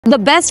The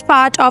best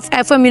part of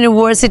FOM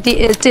University,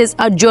 it is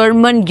a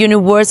German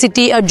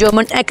university, a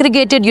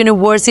German-accredited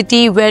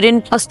university,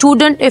 wherein a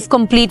student, if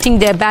completing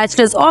their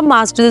bachelor's or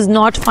master's, is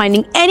not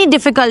finding any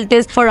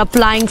difficulties for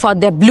applying for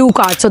their blue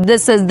card. So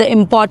this is the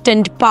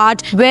important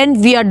part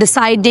when we are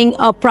deciding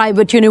a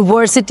private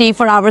university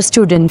for our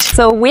students.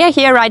 So we are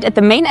here right at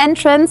the main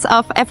entrance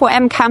of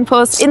FOM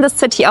campus in the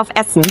city of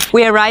Essen.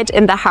 We are right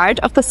in the heart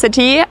of the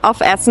city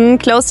of Essen,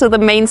 close to the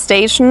main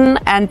station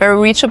and very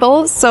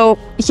reachable. So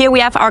here we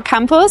have our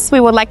campus.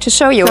 We would like to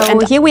show you.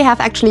 And here we have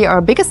actually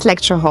our biggest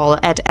lecture hall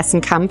at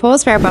Essen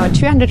campus, where about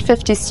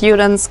 250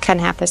 students can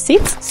have their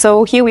seats.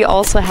 So here we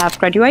also have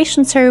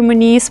graduation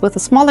ceremonies with the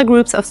smaller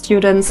groups of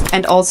students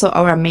and also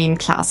our main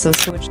classes.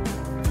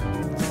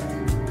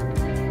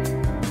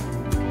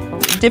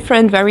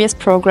 Different various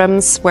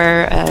programs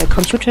where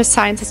computer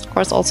science is of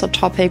course also a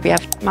topic. We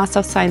have Master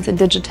of Science in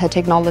Digital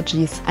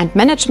Technologies and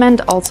Management,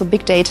 also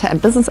Big Data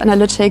and Business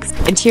Analytics.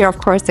 And here of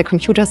course the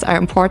computers are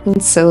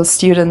important, so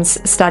students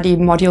study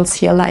modules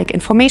here like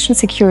Information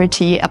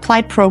Security,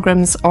 Applied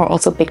Programs, or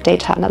also Big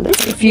Data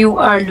Analytics. If you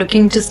are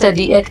looking to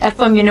study at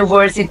FOM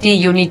University,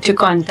 you need to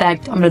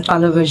contact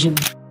Amratpal A Vision.